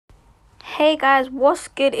Hey guys, what's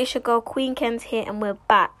good? It's your girl Queen Ken's here and we're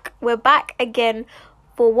back. We're back again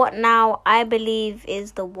for what now I believe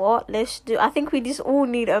is the what? I think we just all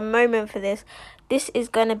need a moment for this. This is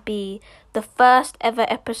gonna be the first ever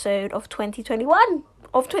episode of 2021.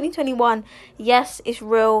 Yes, it's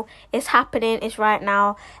real, it's happening, it's right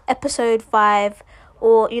now. Episode 5,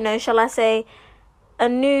 or shall I say a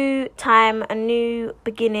new time, a new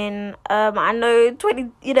beginning. I know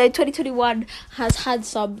 2021 has had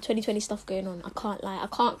some 2020 stuff going on. I can't lie. I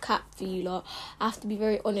can't cap for you lot. I have to be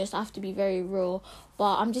very honest. I have to be very real.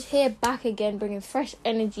 But I'm just here back again, bringing fresh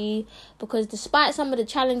energy, because despite some of the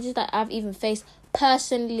challenges that I've even faced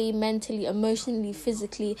personally, mentally, emotionally,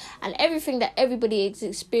 physically, and everything that everybody is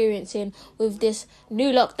experiencing with this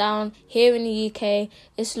new lockdown here in the UK,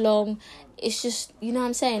 it's long. It's just, you know what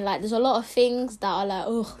I'm saying? Like, there's a lot of things that are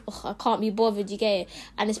like, I can't be bothered, you get it?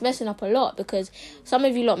 And it's messing up a lot, because some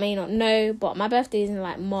of you lot may not know, but my birthday is in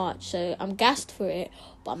like March, so I'm gassed for it.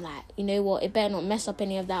 But I'm like, you know what? It better not mess up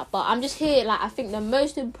any of that. But I'm just here, like, I think the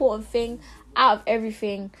most important thing out of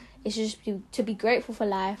everything is just to be grateful for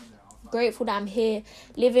life. Grateful that I'm here,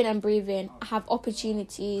 living and breathing. I have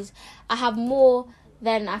opportunities. I have more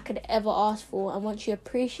than I could ever ask for. And once you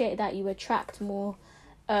appreciate that, you attract more.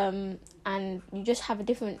 And you just have a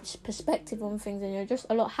different perspective on things, and you're just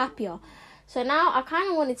a lot happier. So now I kind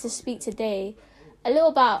of wanted to speak today a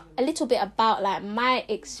little bit about like my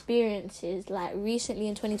experiences like recently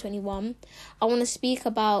in 2021. I want to speak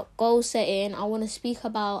about goal setting. I want to speak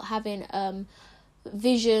about having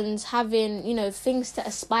visions, having things to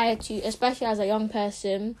aspire to, especially as a young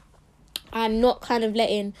person, and not kind of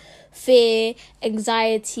letting fear,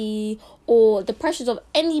 anxiety, or the pressures of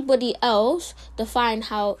anybody else define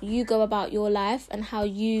how you go about your life and how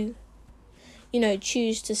you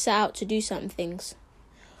choose to set out to do certain things.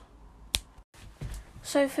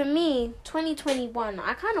 So for me, 2021,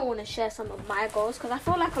 I kind of want to share some of my goals, because I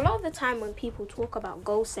feel like a lot of the time when people talk about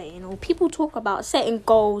goal setting, or people talk about setting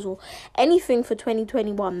goals or anything for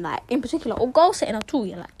 2021, like in particular, or goal setting at all,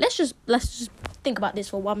 like let's just think about this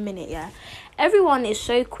for 1 minute, yeah. Everyone is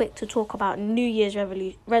so quick to talk about New Year's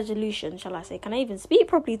resolution, shall I say? Can I even speak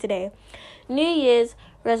properly today? New Year's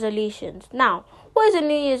resolutions. Now, what is a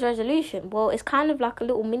New Year's resolution? Well, it's kind of like a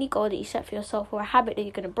little mini goal that you set for yourself, or a habit that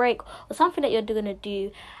you're going to break, or something that you're going to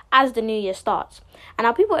do as the new year starts. And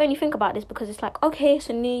now people only think about this because it's like, okay, it's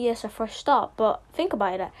a new year, it's a fresh start. But think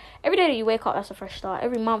about it, that every day that you wake up, that's a fresh start.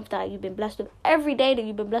 Every month that you've been blessed with, every day that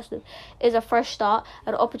you've been blessed with is a fresh start,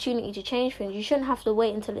 an opportunity to change things. You shouldn't have to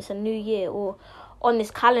wait until it's a new year, or on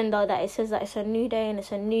this calendar that it says that it's a new day and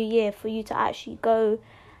it's a new year, for you to actually go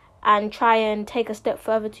and try and take a step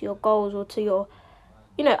further to your goals, or to your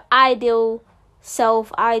ideal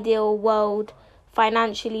self, ideal world,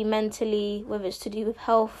 financially, mentally, whether it's to do with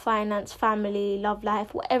health, finance, family, love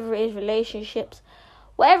life, whatever it is, relationships,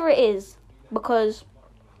 whatever it is. Because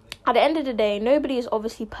at the end of the day, nobody is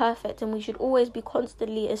obviously perfect, and we should always be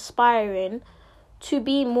constantly aspiring to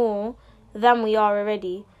be more than we are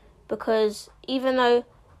already. Because even though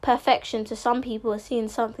perfection to some people is seen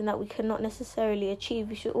something that we cannot necessarily achieve,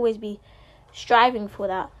 we should always be striving for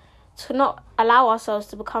that. To not allow ourselves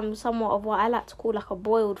to become somewhat of what I like to call like a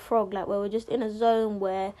boiled frog, like where we're just in a zone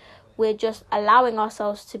where we're just allowing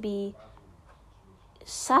ourselves to be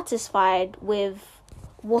satisfied with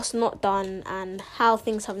what's not done and how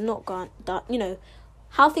things have not gone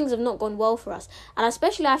how things have not gone well for us. And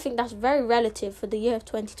especially I think that's very relative for the year of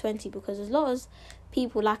 2020, because as lot of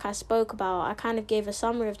people, like I spoke about, I kind of gave a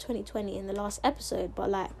summary of 2020 in the last episode, but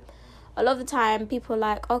like a lot of the time people are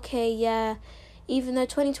like, okay, yeah, even though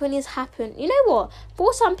 2020 has happened, you know what?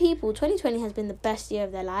 For some people, 2020 has been the best year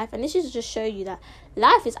of their life. And this is to just show you that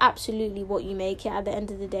life is absolutely what you make it at the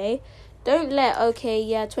end of the day. Don't let,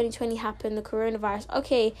 2020 happened, the coronavirus.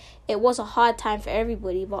 Okay, it was a hard time for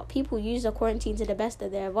everybody, but people use the quarantine to the best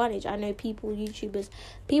of their advantage. I know people, YouTubers,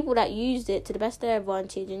 people that used it to the best of their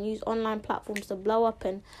advantage and use online platforms to blow up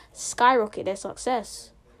and skyrocket their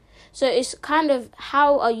success. So it's kind of,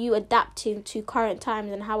 how are you adapting to current times,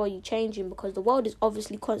 and how are you changing? Because the world is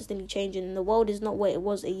obviously constantly changing, and the world is not what it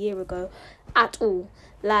was a year ago at all.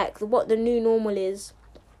 Like what the new normal is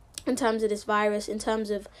in terms of this virus, in terms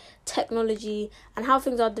of technology and how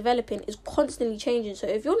things are developing, is constantly changing. So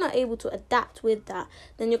if you're not able to adapt with that,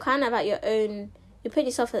 then you're kind of at your own, you're putting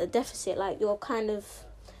yourself at a deficit. Like you're kind of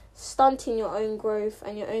stunting your own growth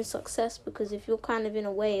and your own success, because if you're kind of in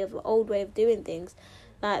a way of an old way of doing things,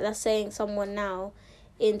 like that's saying someone now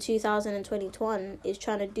in 2021 is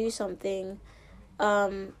trying to do something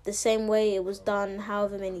the same way it was done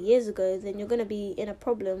however many years ago, then you're going to be in a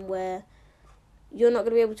problem where you're not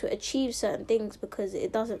going to be able to achieve certain things because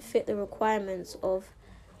it doesn't fit the requirements of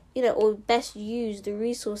or best use the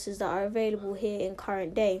resources that are available here in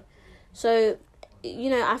current day. So,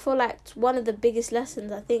 I feel like one of the biggest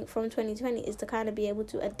lessons, I think, from 2020 is to kind of be able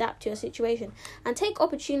to adapt to your situation and take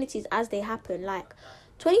opportunities as they happen. Like,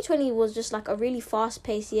 2020 was just like a really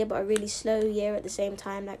fast-paced year, but a really slow year at the same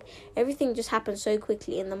time. Like, everything just happened so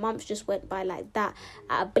quickly, and the months just went by like that.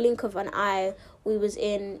 At a blink of an eye, we was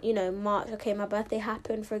in, March. Okay, my birthday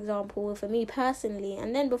happened, for example, for me personally.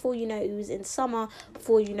 And then before you know it was in summer.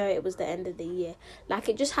 Before you know it was the end of the year. Like,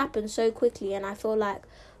 it just happened so quickly, and I feel like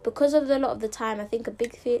because of a lot of the time, I think a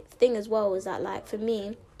big thing as well is that, like, for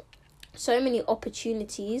me, so many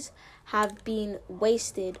opportunities have been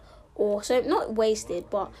wasted, or so not wasted,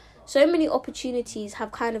 but so many opportunities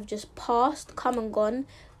have kind of just passed, come and gone,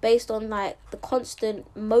 based on like the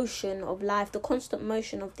constant motion of life, the constant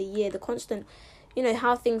motion of the year, the constant,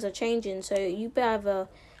 how things are changing. So you better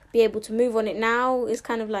be able to move on it now. It's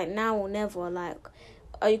kind of like now or never. Like,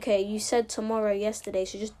 okay, you said tomorrow yesterday,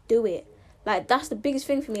 so just do it. Like, that's the biggest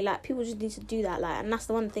thing for me. Like, people just need to do that. Like, and that's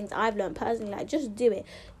the one of the things I've learned personally. Like, just do it.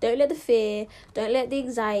 Don't let the fear, don't let the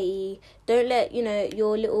anxiety, don't let,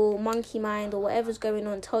 your little monkey mind or whatever's going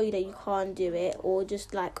on tell you that you can't do it, or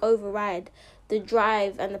just, like, override the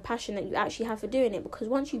drive and the passion that you actually have for doing it. Because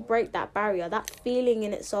once you break that barrier, that feeling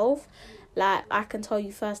in itself, like, I can tell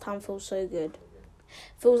you firsthand, feels so good.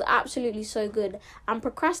 Feels absolutely so good. And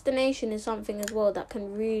procrastination is something as well that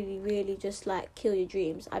can really, really just like kill your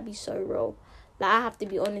dreams. I'd be so real. Like, I have to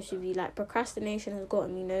be honest with you. Like, procrastination has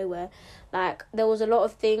gotten me nowhere. Like, there was a lot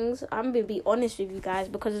of things. I'm gonna be honest with you guys,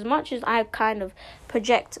 because as much as I kind of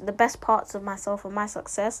project the best parts of myself and my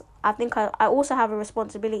success, I think I also have a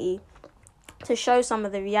responsibility to show some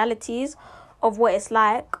of the realities of what it's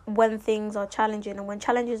like when things are challenging and when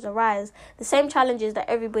challenges arise, the same challenges that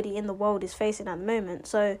everybody in the world is facing at the moment.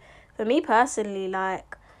 So for me personally,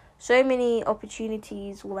 like, so many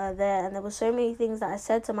opportunities were there, and there were so many things that I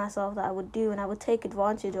said to myself that I would do and I would take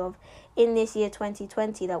advantage of in this year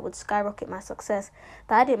 2020 that would skyrocket my success,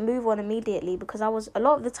 that I didn't move on immediately because I was a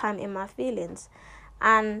lot of the time in my feelings.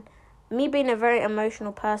 And me being a very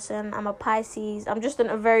emotional person, I'm a Pisces, I'm just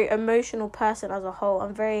a very emotional person as a whole.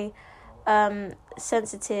 I'm very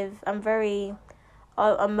sensitive, I'm very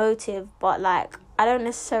emotive, but like, I don't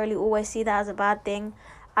necessarily always see that as a bad thing.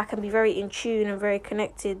 I can be very in tune and very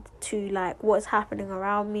connected to like what's happening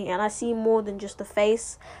around me, and I see more than just a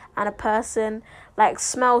face and a person. Like,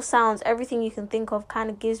 smell, sounds, everything you can think of kind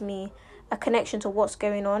of gives me a connection to what's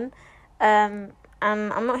going on. And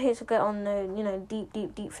I'm not here to get on the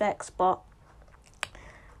deep flex, but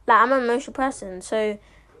like, I'm an emotional person, so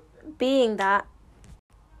being that,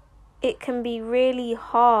 it can be really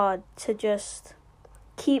hard to just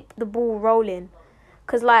keep the ball rolling.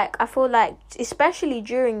 Because, like, I feel like, especially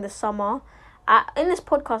during the summer, in this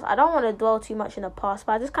podcast, I don't want to dwell too much in the past,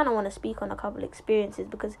 but I just kind of want to speak on a couple of experiences.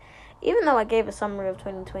 Because even though I gave a summary of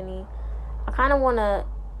 2020, I kind of want to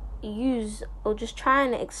use, or just try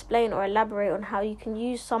and explain or elaborate on how you can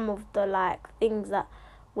use some of the, like, things that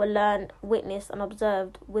were learned, witnessed and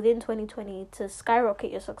observed within 2020 to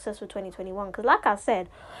skyrocket your success for 2021. Because like I said,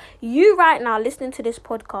 you right now listening to this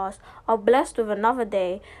podcast are blessed with another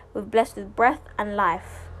day, blessed with breath and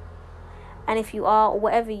life. And if you are, or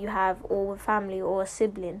whatever you have, or with family or a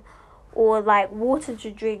sibling, or like water to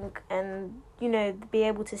drink, and be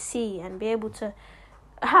able to see and be able to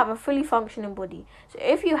have a fully functioning body. So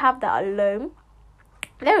if you have that alone,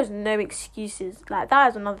 there is no excuses. Like,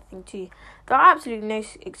 that is another thing too. There are absolutely no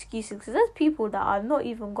excuses, because there's people that are not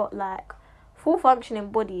even got like full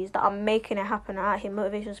functioning bodies that are making it happen out here,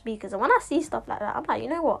 motivational speakers. And when I see stuff like that, I'm like, you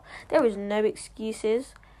know what? There is no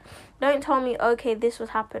excuses. Don't tell me, okay, this was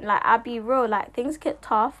happening. Like, I'll be real. Like, things get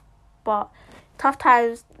tough, but tough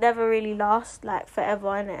times never really last like forever,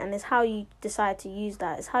 innit? And it's how you decide to use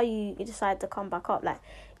that. It's how you decide to come back up. Like,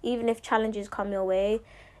 even if challenges come your way,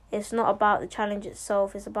 it's not about the challenge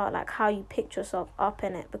itself. It's about like how you pick yourself up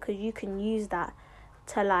in it, because you can use that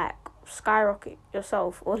to like skyrocket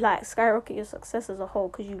yourself, or like skyrocket your success as a whole,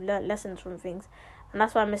 because you learn lessons from things. And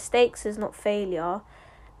that's why mistakes is not failure.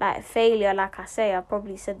 Like, failure, like I say, I've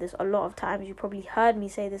probably said this a lot of times, you probably heard me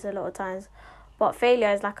say this a lot of times, but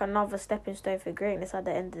failure is like another stepping stone for greatness at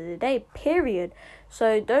the end of the day, period.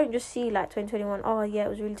 So don't just see like 2021, oh yeah, it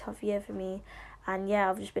was a really tough year for me, and yeah,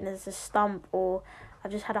 I've just been as a stump, or I've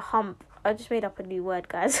just had a hump. I just made up a new word,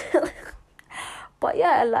 guys. But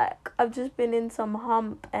yeah, like, I've just been in some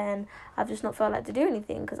hump and I've just not felt like to do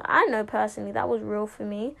anything. Because I know personally that was real for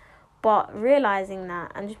me. But realising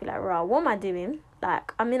that and just be like, right, what am I doing?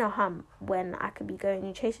 Like, I'm in a hump when I could be going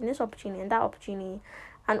and chasing this opportunity and that opportunity.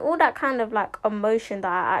 And all that kind of like emotion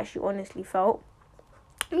that I actually honestly felt.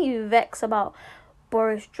 Me vex about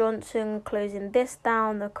Boris Johnson closing this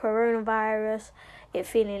down, the coronavirus, it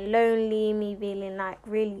feeling lonely, me feeling like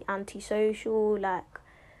really antisocial, like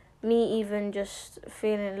me even just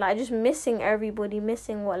feeling like just missing everybody,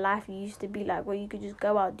 missing what life used to be like, where you could just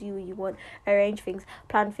go out, do what you want, arrange things,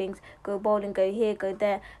 plan things, go bowling, go here, go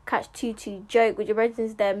there, catch tutu, joke with your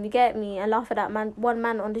brothers, them, you get me, and laugh at that one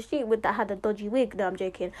man on the street with that had a dodgy wig. No, I'm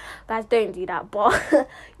joking, guys, don't do that, but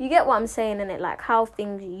you get what I'm saying, innit? Like how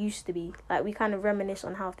things used to be, like we kind of reminisce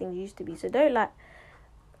on how things used to be. So don't like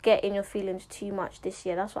get in your feelings too much this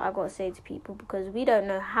year. That's what I gotta say to people, because we don't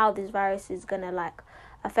know how this virus is gonna like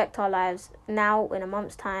affect our lives now in a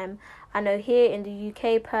month's time. I know here in the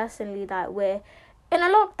UK personally that we're in a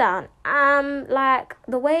lockdown. Like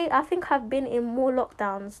the way I think I've been in more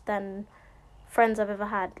lockdowns than friends I've ever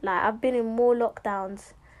had. Like I've been in more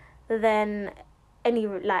lockdowns than any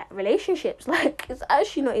like relationships. Like it's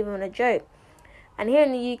actually not even a joke. And here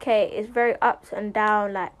in the UK it's very ups and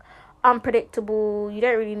down, like unpredictable. You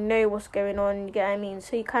don't really know what's going on, you get what I mean?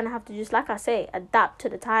 So you kind of have to just, like I say, adapt to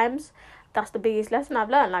the times. That's the biggest lesson I've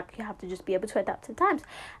learned. Like you have to just be able to adapt to the times,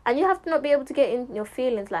 and you have to not be able to get in your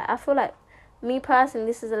feelings. Like I feel like me personally,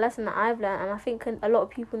 this is a lesson that I've learned, and I think a lot of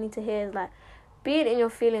people need to hear, is like being in your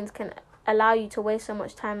feelings can allow you to waste so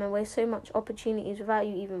much time and waste so much opportunities without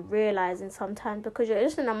you even realizing sometimes, because you're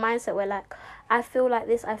just in a mindset where like, I feel like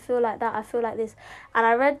this, I feel like that, I feel like this. And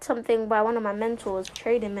I read something by one of my mentors,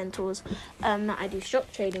 trading mentors, that I do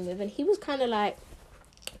stock trading with, and he was kind of like,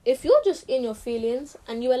 if you're just in your feelings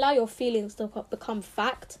and you allow your feelings to become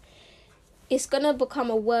fact, it's going to become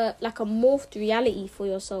a word, like a morphed reality for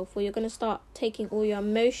yourself, where you're going to start taking all your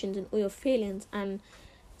emotions and all your feelings and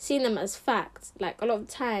seeing them as fact. Like a lot of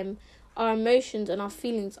the time, our emotions and our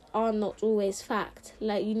feelings are not always fact.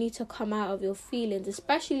 Like you need to come out of your feelings,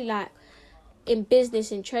 especially like in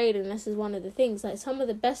business and trading. This is one of the things, like some of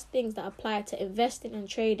the best things that apply to investing and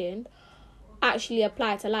trading actually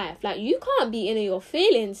apply to life. Like you can't be in your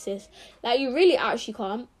feelings, sis. Like you really actually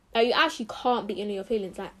can't. Like you actually can't be in your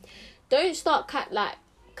feelings. Like don't start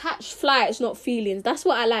catch flights, not feelings. That's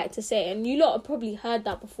what I like to say, and you lot have probably heard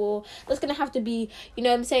that before. That's gonna have to be, you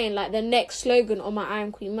know what I'm saying, like the next slogan on my I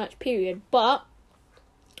Am Queen merch, period. But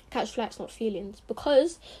catch flights, not feelings,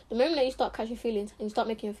 because the moment that you start catching feelings and you start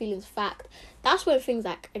making your feelings fact, that's when things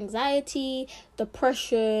like anxiety,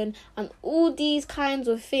 depression, and all these kinds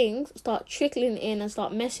of things start trickling in and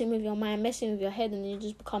start messing with your mind, messing with your head, and you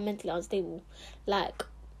just become mentally unstable. Like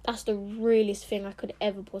that's the realest thing I could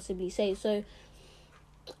ever possibly say. So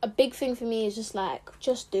a big thing for me is just like,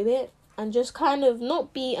 just do it, and just kind of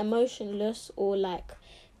not be emotionless or like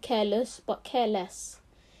careless, but careless.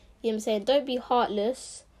 You know what I'm saying? Don't be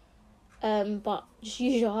heartless, but just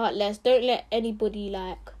use your heart less. Don't let anybody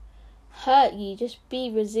like hurt you. Just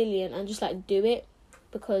be resilient and just like do it,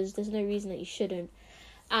 because there's no reason that you shouldn't.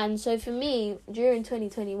 And so for me, during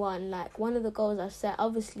 2021, like one of the goals I've set,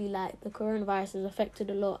 obviously like the coronavirus has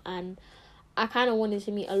affected a lot, and I kind of wanted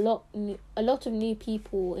to meet a lot of new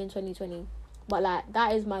people in 2020, but like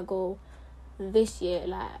that is my goal this year.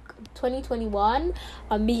 Like 2021,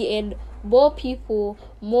 I'm meeting more people,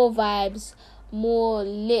 more vibes, more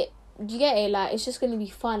lit. Do you get it? Like it's just gonna be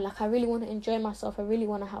fun. Like I really want to enjoy myself. I really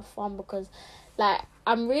want to have fun, because like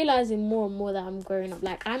I'm realizing more and more that I'm growing up.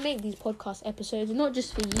 Like I make these podcast episodes not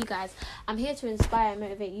just for you guys. I'm here to inspire and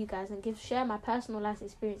motivate you guys and share my personal life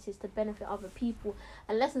experiences to benefit other people,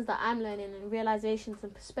 and lessons that I'm learning and realizations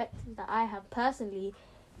and perspectives that I have personally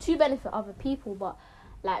to benefit other people. But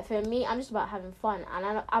like for me, I'm just about having fun,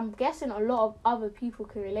 and I'm guessing a lot of other people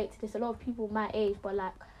can relate to this. A lot of people my age, but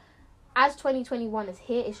like as 2021 is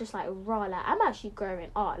here, it's just like raw. Like I'm actually growing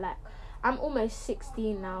up. Like I'm almost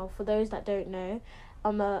 16 now. For those that don't know,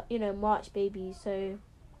 I'm a March baby, so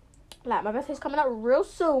like my birthday's coming up real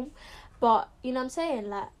soon. But you know what I'm saying,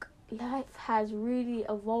 like life has really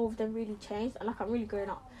evolved and really changed, and like I'm really growing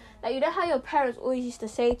up. Like you know how your parents always used to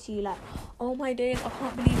say to you like, oh my days, I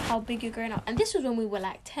can't believe how big you're growing up. And this was when we were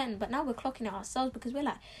like 10, but now we're clocking it ourselves, because we're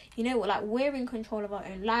like, you know what, like we're in control of our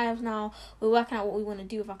own lives now. We're working out what we want to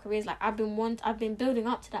do with our careers. Like I've been building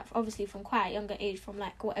up to that, obviously from quite a younger age, from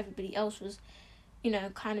like what everybody else was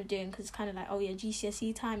kind of doing, because it's kind of like, oh yeah,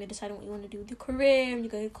 GCSE time, you're deciding what you want to do with your career, and you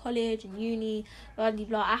go to college and uni, blah blah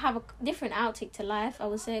blah. I have a different outtake to life. I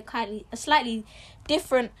would say a slightly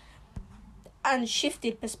different and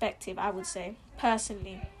shifted perspective, I would say,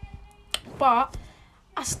 personally. But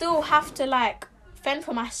I still have to like fend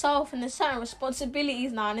for myself, and there's certain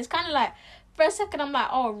responsibilities now, and it's kind of like, for a second I'm like,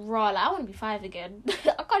 oh raw, like I want to be 5 again.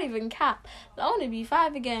 I can't even cap. I want to be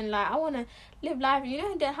 5 again. Like I want to live life, and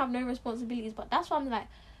I don't have no responsibilities. But that's why I'm like,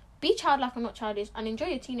 be childlike and not childish, and enjoy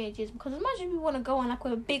your teenage years, because as much as we want to go on like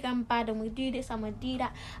we're big and bad and we do this and we do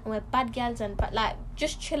that and we're bad girls, but like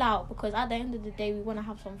just chill out, because at the end of the day we want to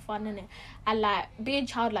have some fun in it. And like being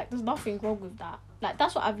childlike, there's nothing wrong with that. Like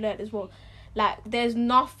that's what I've learned as well. Like there's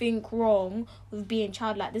nothing wrong with being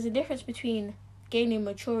childlike. There's a difference between gaining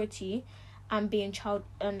maturity and being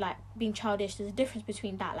being childish. There's a difference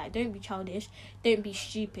between that. Like, don't be childish, don't be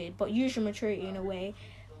stupid, but use your maturity in a way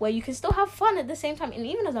where you can still have fun at the same time. And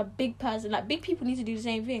even as a big person, like big people need to do the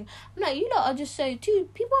same thing. I'm like, you lot are just so too.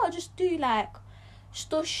 People are just do like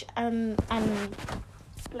stush and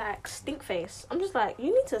like stink face. I'm just like,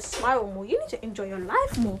 you need to smile more. You need to enjoy your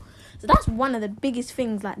life more. So that's one of the biggest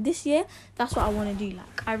things. Like this year, that's what I want to do.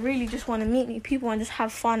 Like I really just want to meet new people and just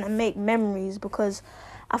have fun and make memories, because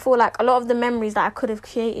I feel like a lot of the memories that I could have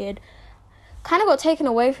created kind of got taken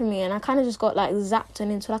away from me, and I kind of just got like zapped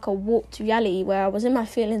and into like a warped reality where I was in my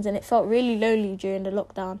feelings, and it felt really lonely during the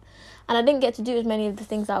lockdown, and I didn't get to do as many of the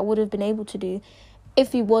things that I would have been able to do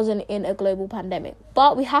if we wasn't in a global pandemic.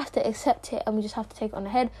 But we have to accept it, and we just have to take it on the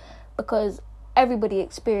head, because everybody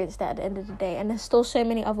experienced that at the end of the day, and there's still so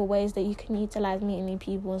many other ways that you can utilize meeting new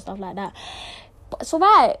people and stuff like that. But it's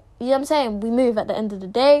alright, you know what I'm saying? We move at the end of the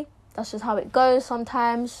day. That's just how it goes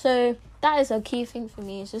sometimes. So that is a key thing for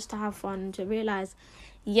me, is just to have fun, to realise,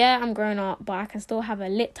 yeah, I'm grown up, but I can still have a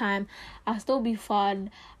lit time. I can still be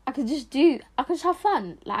fun. I can just have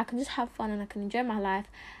fun. Like, I can just have fun and I can enjoy my life.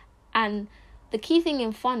 And the key thing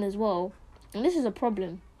in fun as well, and this is a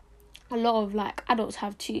problem a lot of like adults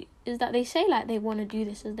have too, is that they say like they want to do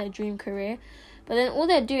this as their dream career, but then all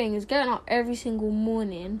they're doing is going up every single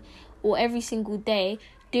morning or every single day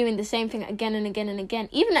doing the same thing again and again and again.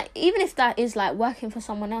 Even if that is like working for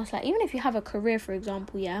someone else, like even if you have a career, for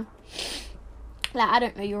example, yeah, like I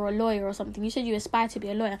don't know, you're a lawyer or something, you said you aspire to be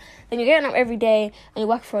a lawyer, then you're getting up every day and you're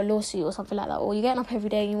working for a lawsuit or something like that, or you're getting up every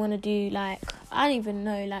day and you want to do like, I don't even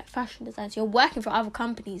know, like fashion design, so you're working for other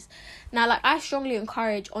companies. Now, like, I strongly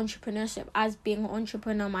encourage entrepreneurship as being an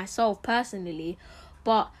entrepreneur myself personally,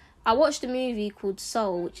 but I watched a movie called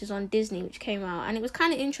Soul, which is on Disney, which came out, and it was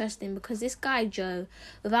kind of interesting because this guy, Joe,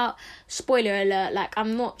 without spoiler alert, like,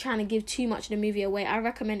 I'm not trying to give too much of the movie away, I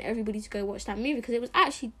recommend everybody to go watch that movie because it was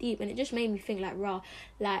actually deep and it just made me think like, rah,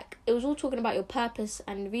 like, it was all talking about your purpose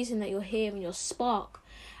and the reason that you're here and your spark,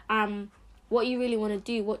 what you really want to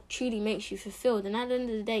do, what truly makes you fulfilled. And at the end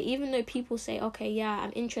of the day, even though people say, okay, yeah,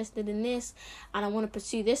 I'm interested in this and I want to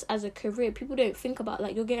pursue this as a career, people don't think about,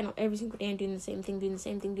 like, you're getting up every single day and doing the same thing, doing the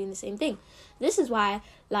same thing, doing the same thing. This is why,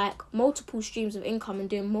 like, multiple streams of income and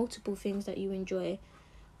doing multiple things that you enjoy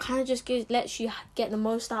kind of just lets you get the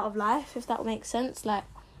most out of life, if that makes sense. Like,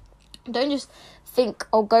 don't just think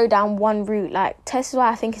or go down one route. Like, this is why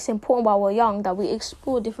I think it's important while we're young that we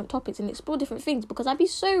explore different topics and explore different things, because I'd be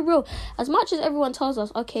so real, as much as everyone tells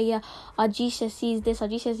us, okay, yeah, our GCSEs this, our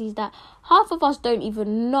GCSEs that, half of us don't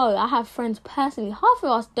even know. I have friends personally, half of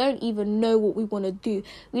us don't even know what we want to do.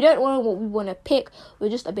 We don't know what we want to pick. We're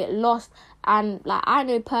just a bit lost. And like, I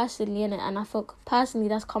know personally in it, and I feel personally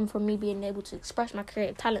that's come from me being able to express my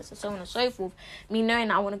creative talents and so on and so forth, me knowing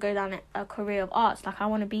that I want to go down a career of arts. Like, I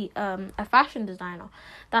want to be a fashion designer.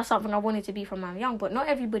 That's something I wanted to be from when I'm young, but not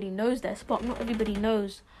everybody knows their spot, not everybody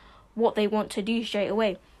knows what they want to do straight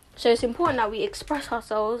away. So it's important that we express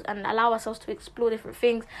ourselves and allow ourselves to explore different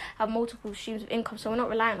things, have multiple streams of income, so we're not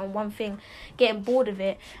reliant on one thing, getting bored of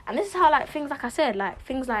it. And this is how, like, things, like I said, like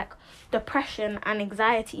things like depression and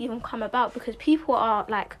anxiety even come about, because people are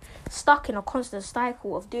like stuck in a constant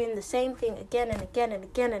cycle of doing the same thing again and again and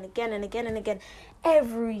again and again and again and again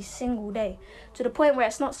every single day, to the point where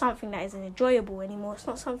it's not something that is enjoyable anymore. It's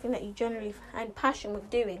not something that you generally find passion with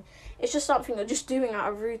doing. It's just something you're just doing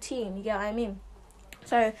out of routine, you get what I mean?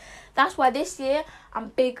 So that's why this year I'm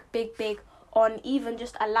big on even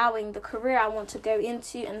just allowing the career I want to go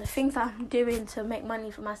into and the things that I'm doing to make money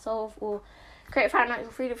for myself or create financial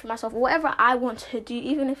freedom for myself, or whatever I want to do,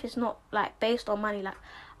 even if it's not like based on money. Like,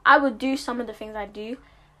 I would do some of the things I do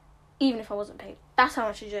even if I wasn't paid. That's how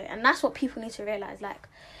much I enjoy it. And that's what people need to realise. Like,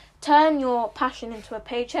 turn your passion into a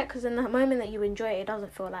paycheck, because in the moment that you enjoy it, it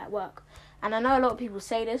doesn't feel like work. And I know a lot of people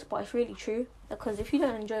say this, but it's really true, because if you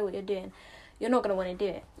don't enjoy what you're doing, you're not going to want to do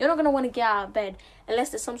it. You're not going to want to get out of bed unless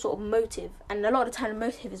there's some sort of motive. And a lot of the time, the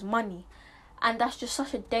motive is money. And that's just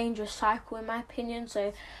such a dangerous cycle, in my opinion.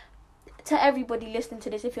 So, to everybody listening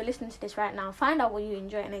to this, if you're listening to this right now, find out what you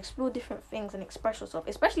enjoy and explore different things and express yourself,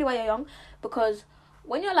 especially while you're young. Because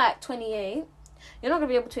when you're like 28, you're not going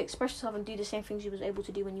to be able to express yourself and do the same things you was able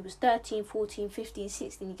to do when you was 13, 14, 15,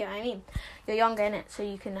 16. You get what I mean? You're younger, innit? So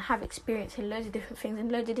you can have experience in loads of different things in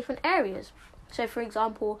loads of different areas. So, for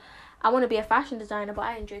example, I want to be a fashion designer, but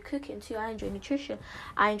I enjoy cooking too. I enjoy nutrition.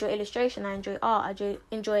 I enjoy illustration. I enjoy art. I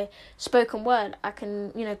enjoy spoken word. I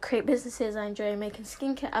can, create businesses. I enjoy making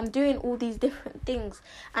skincare. I'm doing all these different things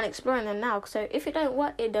and exploring them now. So if it don't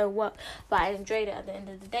work, it don't work. But I enjoyed it at the end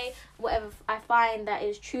of the day. Whatever I find that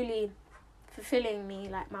is truly fulfilling me,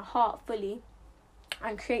 like my heart fully,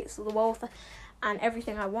 and creates the wealth and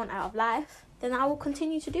everything I want out of life, then I will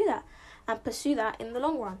continue to do that and pursue that in the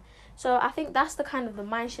long run. So I think that's the kind of the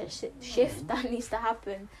mindset shift that needs to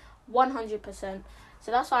happen 100%.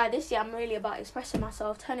 So that's why this year I'm really about expressing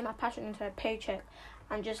myself, turning my passion into a paycheck,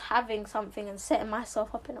 and just having something and setting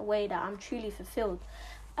myself up in a way that I'm truly fulfilled.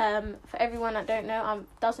 For everyone that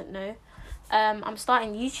doesn't know, I'm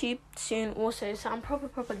starting YouTube soon also, so I'm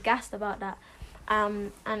proper gassed about that.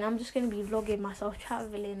 And I'm just going to be vlogging myself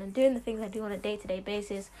traveling and doing the things I do on a day-to-day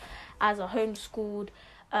basis as a homeschooled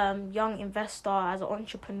young investor, as an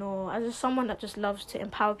entrepreneur, as someone that just loves to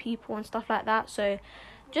empower people and stuff like that. So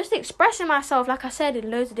just expressing myself, like I said, in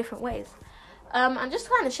loads of different ways. And just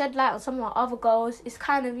kind of shed light on some of my other goals is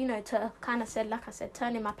kind of, to kind of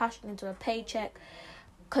turning my passion into a paycheck,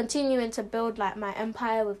 continuing to build like my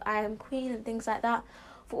empire with I Am Queen and things like that.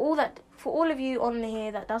 For all of you on here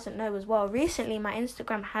that doesn't know as well, recently my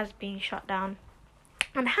Instagram has been shut down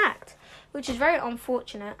and hacked, which is very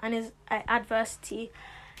unfortunate and is an adversity.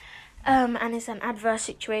 And it's an adverse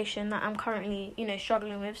situation that I'm currently,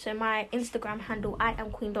 struggling with. So my Instagram handle,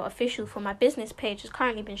 iamqueen.official, for my business page has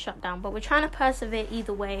currently been shut down. But we're trying to persevere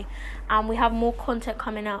either way. We have more content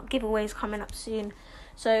coming out, giveaways coming up soon.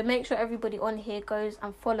 So make sure everybody on here goes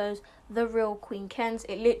and follows The Real Queen Kens.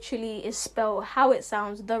 It literally is spelled how it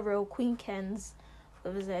sounds, The Real Queen Kens,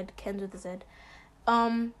 with a Z, Kens with a Z.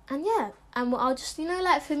 And I'll just,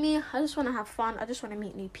 for me, I just want to have fun. I just want to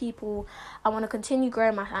meet new people. I want to continue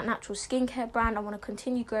growing my natural skincare brand. I want to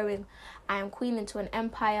continue growing I Am Queen into an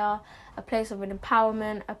empire, a place of an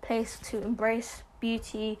empowerment, a place to embrace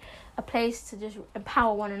beauty, a place to just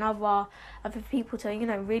empower one another, and for people to,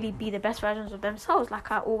 really be the best versions of themselves,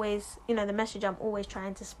 like I always, the message I'm always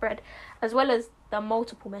trying to spread, as well as the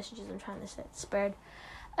multiple messages I'm trying to spread,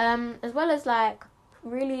 as well as, like,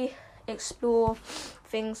 really explore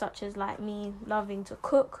things such as, like, me loving to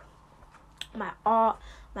cook, my art,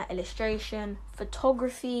 my illustration,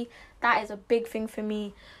 photography. That is a big thing for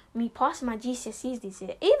me. Me passing my GCSEs this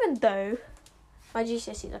year, even though my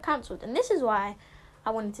GCSEs are cancelled. And this is why I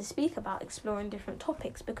wanted to speak about exploring different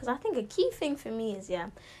topics, because I think a key thing for me is,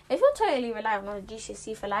 if you're totally relying on a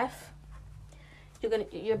GCSE for life,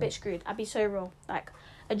 you're a bit screwed. I'd be so real. Like,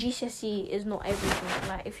 a GCSE is not everything.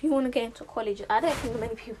 Like, if you want to get into college, I don't think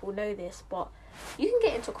many people know this, but you can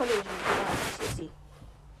get into college without a GCSE.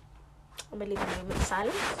 I'm going to leave a moment of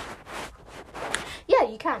silence. Yeah,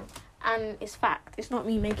 you can. And it's fact. It's not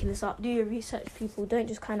me making this up. Do your research, people. Don't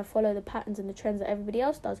just kind of follow the patterns and the trends that everybody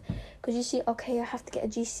else does. Because you see, okay, I have to get a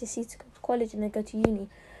GCSE to go to college and then go to uni.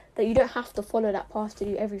 That you don't have to follow that path to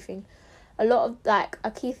do everything. A lot of, like, a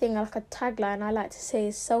key thing, like a tagline I like to say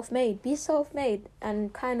is self-made. Be self-made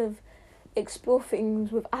and kind of explore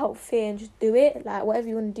things without fear and just do it. Like, whatever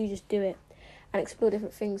you want to do, just do it. And explore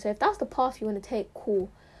different things. So if that's the path you want to take, cool.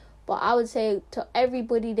 But I would say to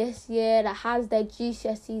everybody this year that has their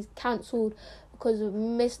GCSEs cancelled because of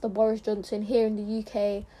Mr. Boris Johnson here in the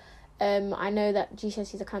UK, I know that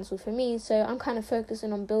GCSEs are cancelled for me. So I'm kind of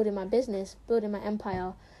focusing on building my business, building my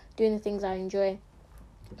empire, doing the things I enjoy.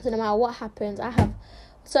 So no matter what happens, I have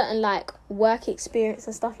certain, like, work experience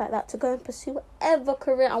and stuff like that to go and pursue whatever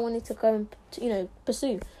career I wanted to go and,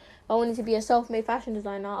 pursue. If I wanted to be a self-made fashion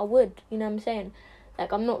designer, I would. You know what I'm saying?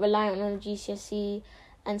 Like, I'm not relying on a GCSE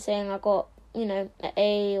and saying I got, an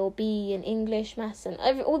A or B in English, maths, and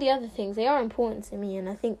all the other things. They are important to me, and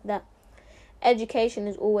I think that education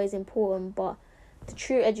is always important, but the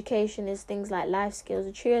true education is things like life skills.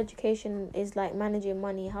 The true education is, like, managing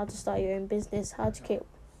money, how to start your own business, how to get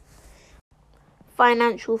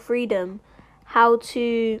financial freedom, how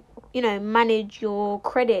to, manage your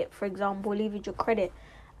credit, for example, leverage your credit,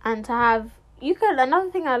 and to have,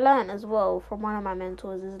 another thing I learned as well from one of my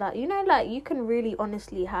mentors is that, you can really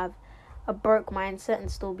honestly have a broke mindset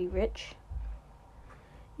and still be rich.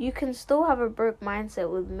 You can still have a broke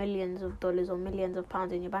mindset with millions of dollars or millions of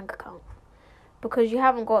pounds in your bank account because you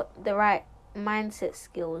haven't got the right mindset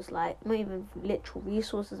skills, like, not even literal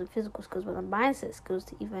resources and physical skills, but the mindset skills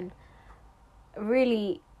to even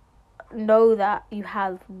really know that you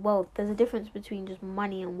have wealth. There's a difference between just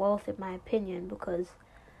money and wealth, in my opinion, because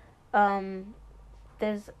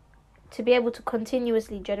there's to be able to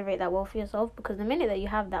continuously generate that wealth for yourself, because the minute that you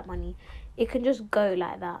have that money, it can just go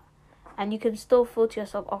like that. And you can still feel to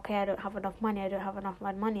yourself, okay, I don't have enough money, I don't have enough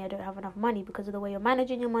money, because of the way you're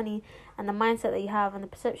managing your money and the mindset that you have and the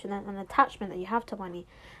perception and attachment that you have to money.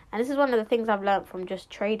 And this is one of the things I've learned from just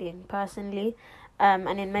trading personally,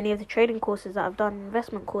 and in many of the trading courses that I've done,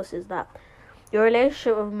 investment courses, that your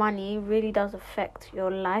relationship with money really does affect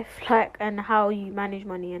your life, and how you manage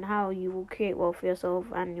money and how you will create wealth for yourself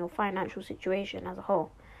and your financial situation as a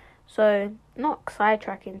whole. So, not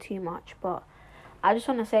sidetracking too much, but I just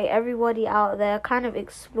want to say, everybody out there, kind of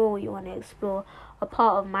explore what you want to explore. A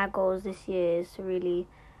part of my goals this year is to really,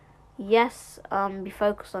 be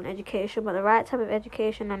focused on education, but the right type of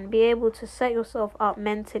education, and be able to set yourself up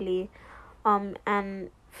mentally, and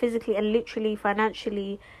physically and literally,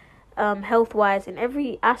 financially, health-wise, in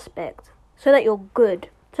every aspect, so that you're good.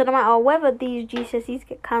 So no matter whether these GCSEs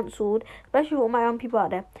get cancelled, especially for all my young people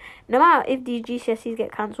out there, no matter if these GCSEs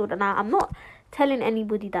get cancelled, and I'm not telling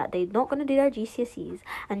anybody that they're not going to do their GCSEs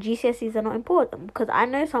and GCSEs are not important, because I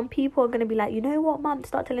know some people are going to be like, you know what, mum,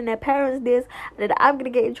 start telling their parents this, and then I'm going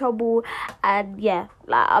to get in trouble. And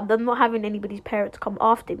I'm not having anybody's parents come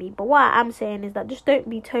after me, but what I'm saying is that just don't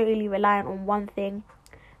be totally reliant on one thing,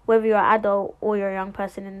 whether you're an adult or you're a young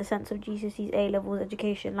person, in the sense of GCSEs, A-levels,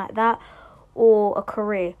 education like that, or a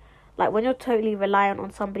career. Like, when you're totally reliant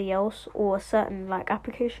on somebody else or a certain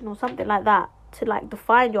application or something like that to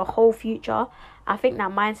define your whole future, I think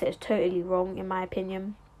that mindset is totally wrong, in my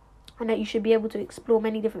opinion. And that you should be able to explore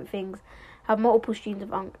many different things, have multiple streams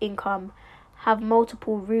of income, have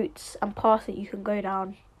multiple routes and paths that you can go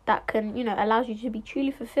down that can, allows you to be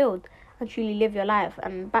truly fulfilled and truly live your life.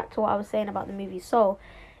 And back to what I was saying about the movie Soul,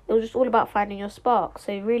 it was just all about finding your spark.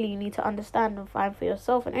 So really, you need to understand and find for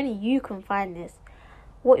yourself, and only you can find this,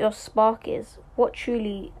 what your spark is, what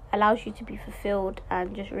truly allows you to be fulfilled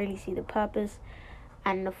and just really see the purpose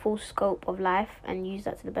and the full scope of life, and use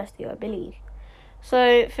that to the best of your ability.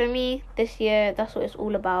 So for me, this year, that's what it's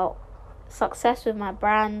all about. Success with my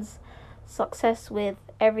brands, success with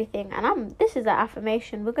everything. And this is an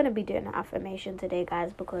affirmation. We're going to be doing an affirmation today,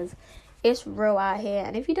 guys, because it's real out here.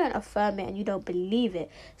 And if you don't affirm it and you don't believe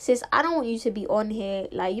it, sis, I don't want you to be on here.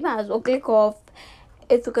 You might as well click off.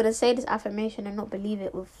 If you're going to say this affirmation and not believe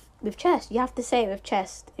it with chest, you have to say it with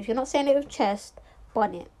chest. If you're not saying it with chest,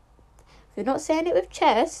 bun it. If you're not saying it with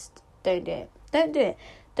chest, don't do it. Don't do it.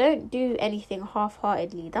 Don't do anything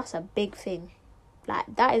half-heartedly. That's a big thing.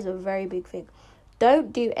 That is a very big thing.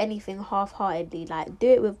 Don't do anything half-heartedly. Do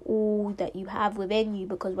it with all that you have within you,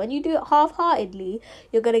 because when you do it half-heartedly,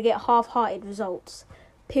 you're going to get half-hearted results.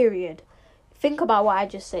 Period. Think about what I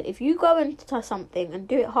just said. If you go into something and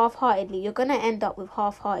do it half-heartedly, you're going to end up with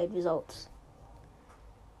half-hearted results.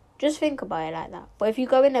 Just think about it like that. But if you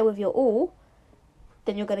go in there with your all,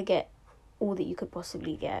 then you're going to get all that you could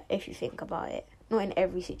possibly get, if you think about it. Not in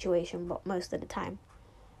every situation, but most of the time.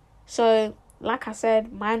 So, like I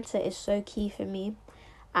said, mindset is so key for me.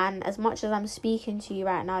 And as much as I'm speaking to you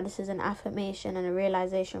right now, this is an affirmation and a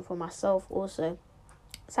realization for myself also.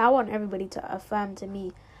 So I want everybody to affirm to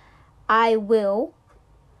me, I will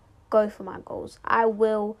go for my goals. I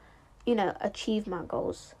will, achieve my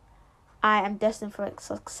goals. I am destined for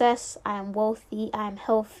success. I am wealthy. I am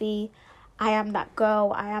healthy. I am that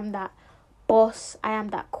girl. I am that boss. I am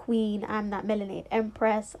that queen. I am that melanated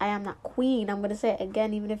empress. I am that queen. I'm going to say it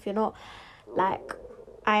again, even if you're not. I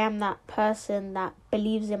am that person that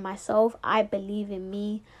believes in myself. I believe in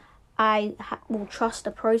me. I will trust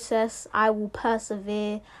the process. I will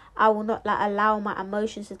persevere. I will not allow my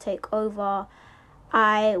emotions to take over.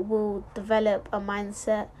 I will develop a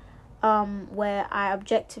mindset where I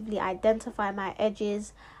objectively identify my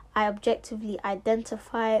edges. I objectively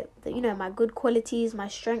identify my good qualities, my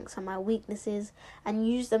strengths and my weaknesses, and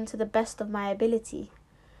use them to the best of my ability.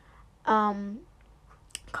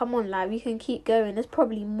 Come on, we can keep going. There's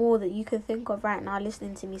probably more that you can think of right now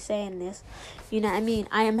listening to me saying this. You know what I mean?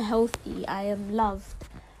 I am healthy. I am loved.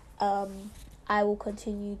 I will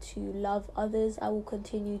continue to love others. I will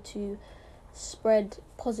continue to spread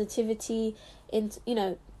positivity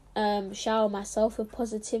shower myself with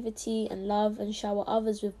positivity and love, and shower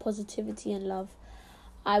others with positivity and love.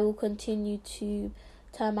 I will continue to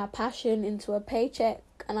turn my passion into a paycheck,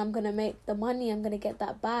 and I'm going to make the money. I'm going to get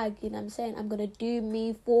that bag. You know what I'm saying? I'm going to do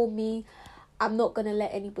me for me. I'm not going to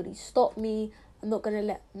let anybody stop me. I'm not going to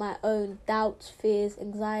let my own doubts, fears,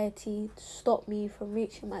 anxiety stop me from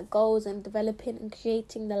reaching my goals and developing and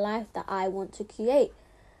creating the life that I want to create.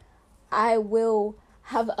 I will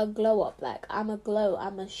have a glow up. I'm a glow.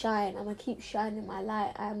 I'm a shine. I'm going to keep shining my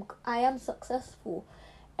light. I am successful.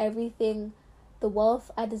 Everything, the wealth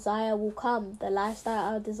I desire will come. The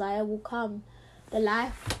lifestyle I desire will come. The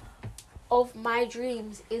life of my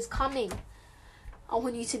dreams is coming. I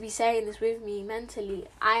want you to be saying this with me mentally.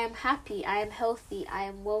 I am happy, I am healthy, I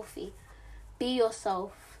am wealthy. Be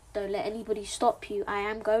yourself. Don't let anybody stop you. I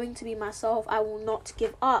am going to be myself. I will not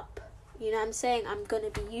give up. You know what I'm saying? I'm going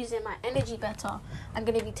to be using my energy better. I'm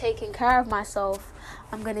going to be taking care of myself.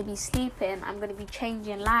 I'm going to be sleeping. I'm going to be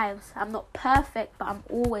changing lives. I'm not perfect, but I'm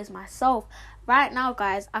always myself. Right now,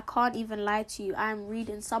 guys, I can't even lie to you. I'm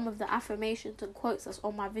reading some of the affirmations and quotes that's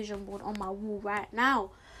on my vision board on my wall right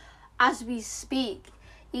now. As we speak.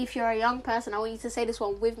 If you're a young person, I want you to say this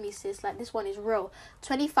one with me, sis. Like, this one is real.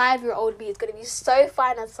 25-year-old me is going to be so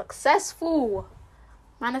fine and successful.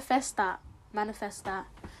 Manifest that. Manifest that.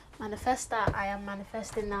 Manifest that. I am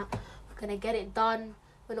manifesting that. We're going to get it done.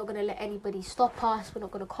 We're not going to let anybody stop us. We're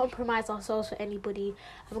not going to compromise ourselves for anybody.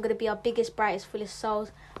 And we're going to be our biggest, brightest, fullest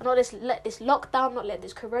selves. And not let this lockdown, not let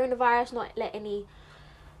this coronavirus, not let any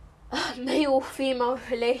male-female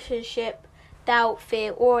relationship, doubt,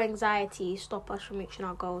 fear, or anxiety stop us from reaching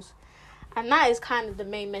our goals. And that is kind of the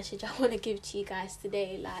main message I want to give to you guys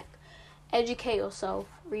today. Like, educate yourself,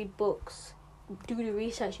 read books, do the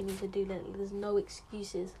research you need to do. There's no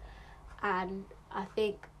excuses. And I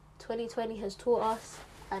think 2020 has taught us,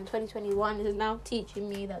 and 2021 is now teaching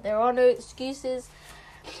me, that there are no excuses.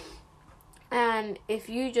 And if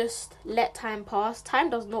you just let time pass,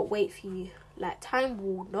 time does not wait for you. Like, time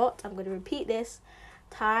will not, I'm going to repeat this,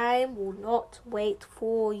 time will not wait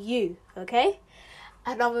for you, okay?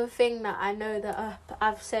 Another thing that I know that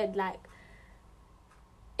I've said, like,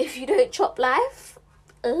 if you don't chop life,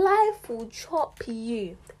 life will chop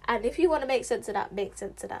you. And if you want to make sense of that, make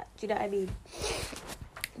sense of that. Do you know what I mean?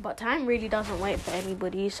 But time really doesn't wait for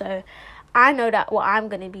anybody. So I know that what I'm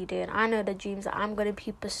going to be doing, I know the dreams that I'm going to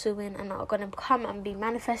be pursuing and are going to come and be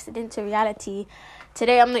manifested into reality.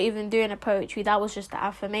 Today I'm not even doing a poetry. That was just the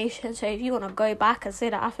affirmation. So if you want to go back and say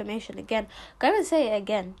the affirmation again, go and say it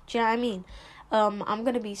again. Do you know what I mean? I'm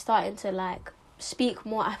going to be starting to, like, speak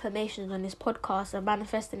more affirmations on this podcast and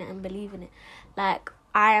manifesting it and believing it. Like,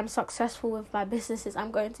 I am successful with my businesses.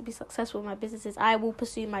 I'm going to be successful with my businesses. I will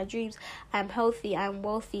pursue my dreams. I'm healthy. I'm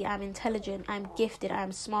wealthy. I'm intelligent. I'm gifted.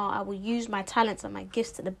 I'm smart. I will use my talents and my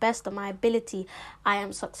gifts to the best of my ability. I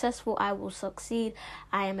am successful. I will succeed.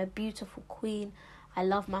 I am a beautiful queen. I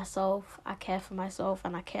love myself. I care for myself.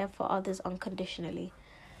 And I care for others unconditionally.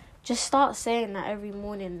 Just start saying that every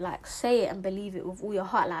morning. Like, say it and believe it with all your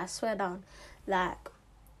heart. Like, I swear down. Like,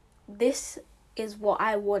 this is what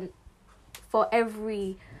I want for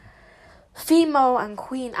every female and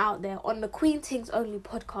queen out there on the Queen Things Only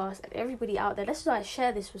podcast, and everybody out there. Let's just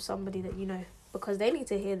share this with somebody that you know, because they need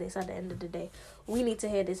to hear this at the end of the day. We need to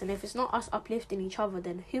hear this, and if it's not us uplifting each other,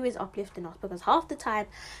 then who is uplifting us? Because half the time,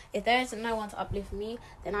 if there isn't no one to uplift me,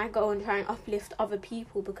 then I go and try and uplift other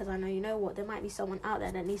people, because I know, you know what, there might be someone out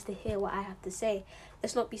there that needs to hear what I have to say.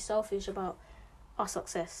 Let's not be selfish about our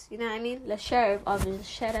success, you know what I mean? Let's share it with others,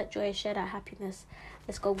 share that joy, share that happiness.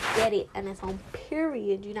 Let's go get it, and it's on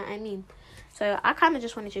period, you know what I mean? So I kind of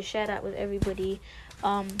just wanted to share that with everybody.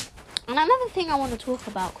 And another thing I want to talk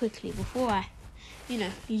about quickly before I,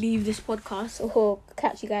 leave this podcast or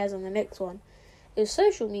catch you guys on the next one is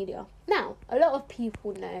social media. Now, a lot of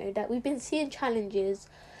people know that we've been seeing challenges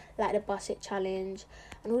like the Busset Challenge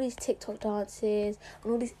and all these TikTok dances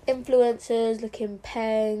and all these influencers looking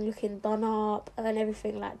peng, looking done up and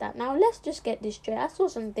everything like that. Now, let's just get this straight. I saw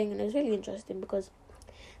something and it was really interesting because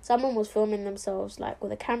someone was filming themselves, like,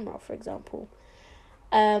 with a camera, for example.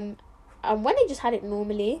 And when they just had it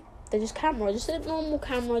normally, they just a normal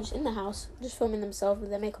camera, just in the house, just filming themselves with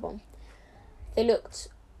their makeup on. They looked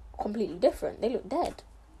completely different. They looked dead.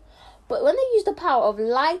 But when they used the power of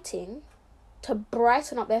lighting to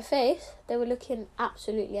brighten up their face, they were looking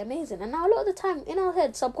absolutely amazing. And now, a lot of the time, in our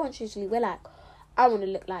head, subconsciously, we're like, I want to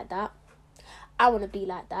look like that. I want to be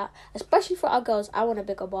like that. Especially for our girls, I want a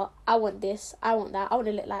bigger butt. I want this. I want that. I want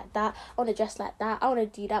to look like that. I want to dress like that. I want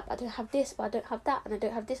to do that. But I don't have this, but I don't have that. And I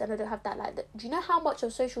don't have this, and I don't have that. Like, do you know how much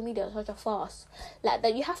of social media is such a farce? Like,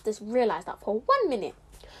 that you have to realise that for 1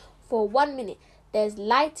 minute, there's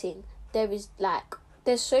lighting. There's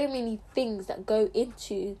so many things that go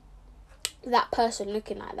into that person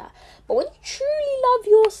looking like that. But when you truly love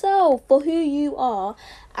yourself for who you are,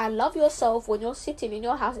 and love yourself when you're sitting in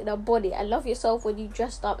your house in a body, and love yourself when you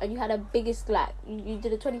dressed up and you had a biggest, like, you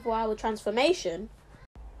did a 24-hour transformation,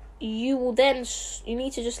 you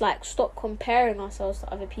need to just, like, stop comparing ourselves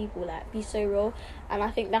to other people. Like, be so real. And I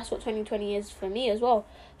think that's what 2020 is for me as well.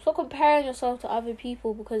 Stop comparing yourself to other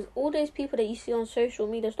people, because all those people that you see on social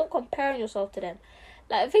media, stop comparing yourself to them.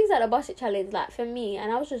 Like, things like the Busset Challenge, like, for me,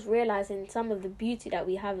 and I was just realising some of the beauty that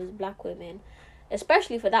we have as black women,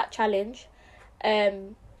 especially for that challenge,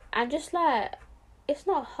 and just, like, it's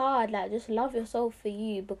not hard. Like, just love yourself for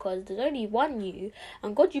you, because there's only one you,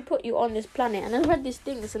 and God, you put you on this planet. And I read this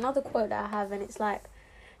thing, it's another quote that I have, and it's like,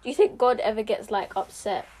 do you think God ever gets like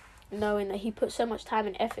upset knowing that he put so much time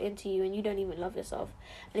and effort into you and you don't even love yourself?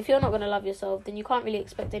 And if you're not going to love yourself, then you can't really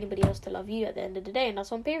expect anybody else to love you at the end of the day, and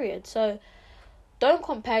that's on period. So don't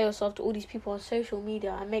compare yourself to all these people on social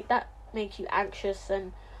media and make you anxious,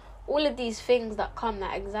 and all of these things that come,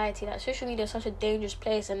 that anxiety. That social media is such a dangerous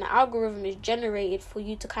place, and the algorithm is generated for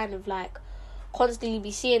you to kind of like constantly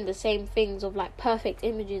be seeing the same things of like perfect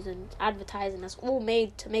images and advertising. That's all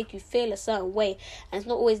made to make you feel a certain way, and it's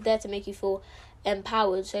not always there to make you feel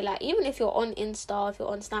empowered. So like, even if you're on Insta, if you're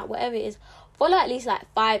on Snap, whatever it is, follow at least like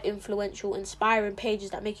 5 influential, inspiring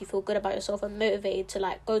pages that make you feel good about yourself and motivated to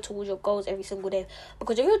like go towards your goals every single day.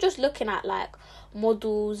 Because if you're just looking at like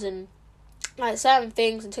models and like certain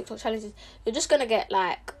things and TikTok challenges, you're just gonna get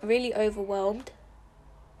like really overwhelmed,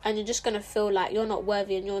 and you're just gonna feel like you're not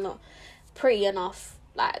worthy and you're not pretty enough.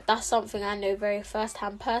 Like, that's something I know very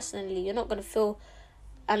firsthand personally. You're not gonna feel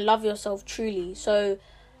and love yourself truly. So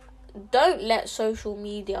don't let social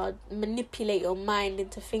media manipulate your mind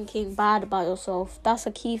into thinking bad about yourself. That's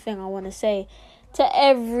a key thing I want to say to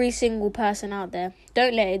every single person out there.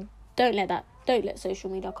 Don't let social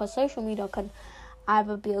media, because social media can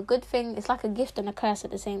either be a good thing, it's like a gift and a curse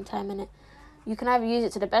at the same time, innit? You can either use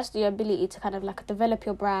it to the best of your ability to kind of like develop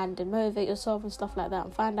your brand and motivate yourself and stuff like that,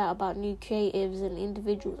 and find out about new creatives and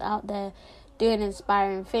individuals out there doing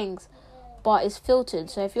inspiring things, but it's filtered.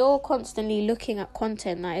 So if you're constantly looking at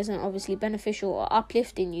content that isn't obviously beneficial or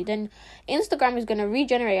uplifting you, then Instagram is going to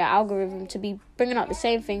regenerate your algorithm to be bringing up the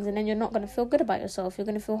same things, and then you're not going to feel good about yourself. You're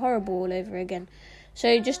going to feel horrible all over again.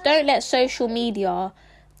 So just don't let social media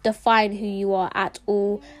define who you are at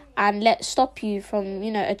all, and let stop you from,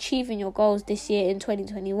 achieving your goals this year in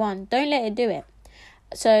 2021. Don't let it do it.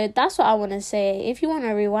 So that's what I want to say. If you want to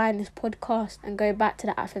rewind this podcast and go back to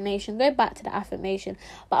the affirmation, But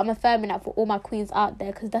I'm affirming that for all my queens out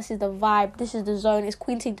there, because this is the vibe, this is the zone, it's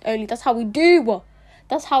queen thing only. That's how we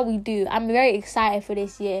do. I'm very excited for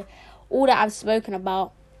this year. All that I've spoken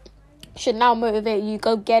about should now motivate you.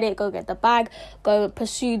 Go get it, go get the bag, go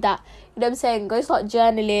pursue that. You know what I'm saying? Go start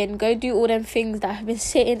journaling, go do all them things that have been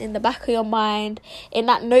sitting in the back of your mind, in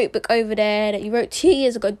that notebook over there that you wrote 2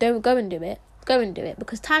 years ago. Don't go and do it.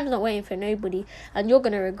 Because time's not waiting for nobody, and you're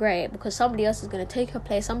going to regret it, because somebody else is going to take your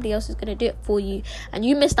place, somebody else is going to do it for you, and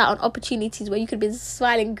you missed out on opportunities where you could have been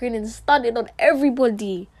smiling, grinning, studying on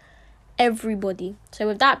everybody. So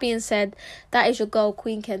with that being said, that is your girl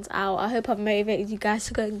Queen Ken's out. I hope I've motivated you guys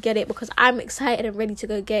to go and get it, because I'm excited and ready to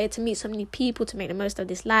go get it, to meet so many people, to make the most of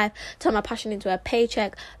this life, turn my passion into a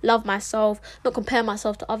paycheck, love myself, not compare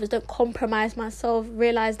myself to others, don't compromise myself,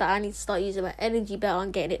 realize that I need to start using my energy better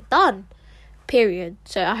and getting it done. Period.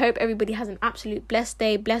 So I hope everybody has an absolute blessed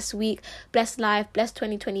day, blessed week, blessed life, blessed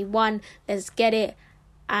 2021. Let's get it.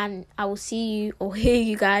 And I will see you or hear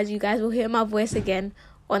you guys. You guys will hear my voice again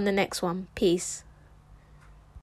on the next one. Peace.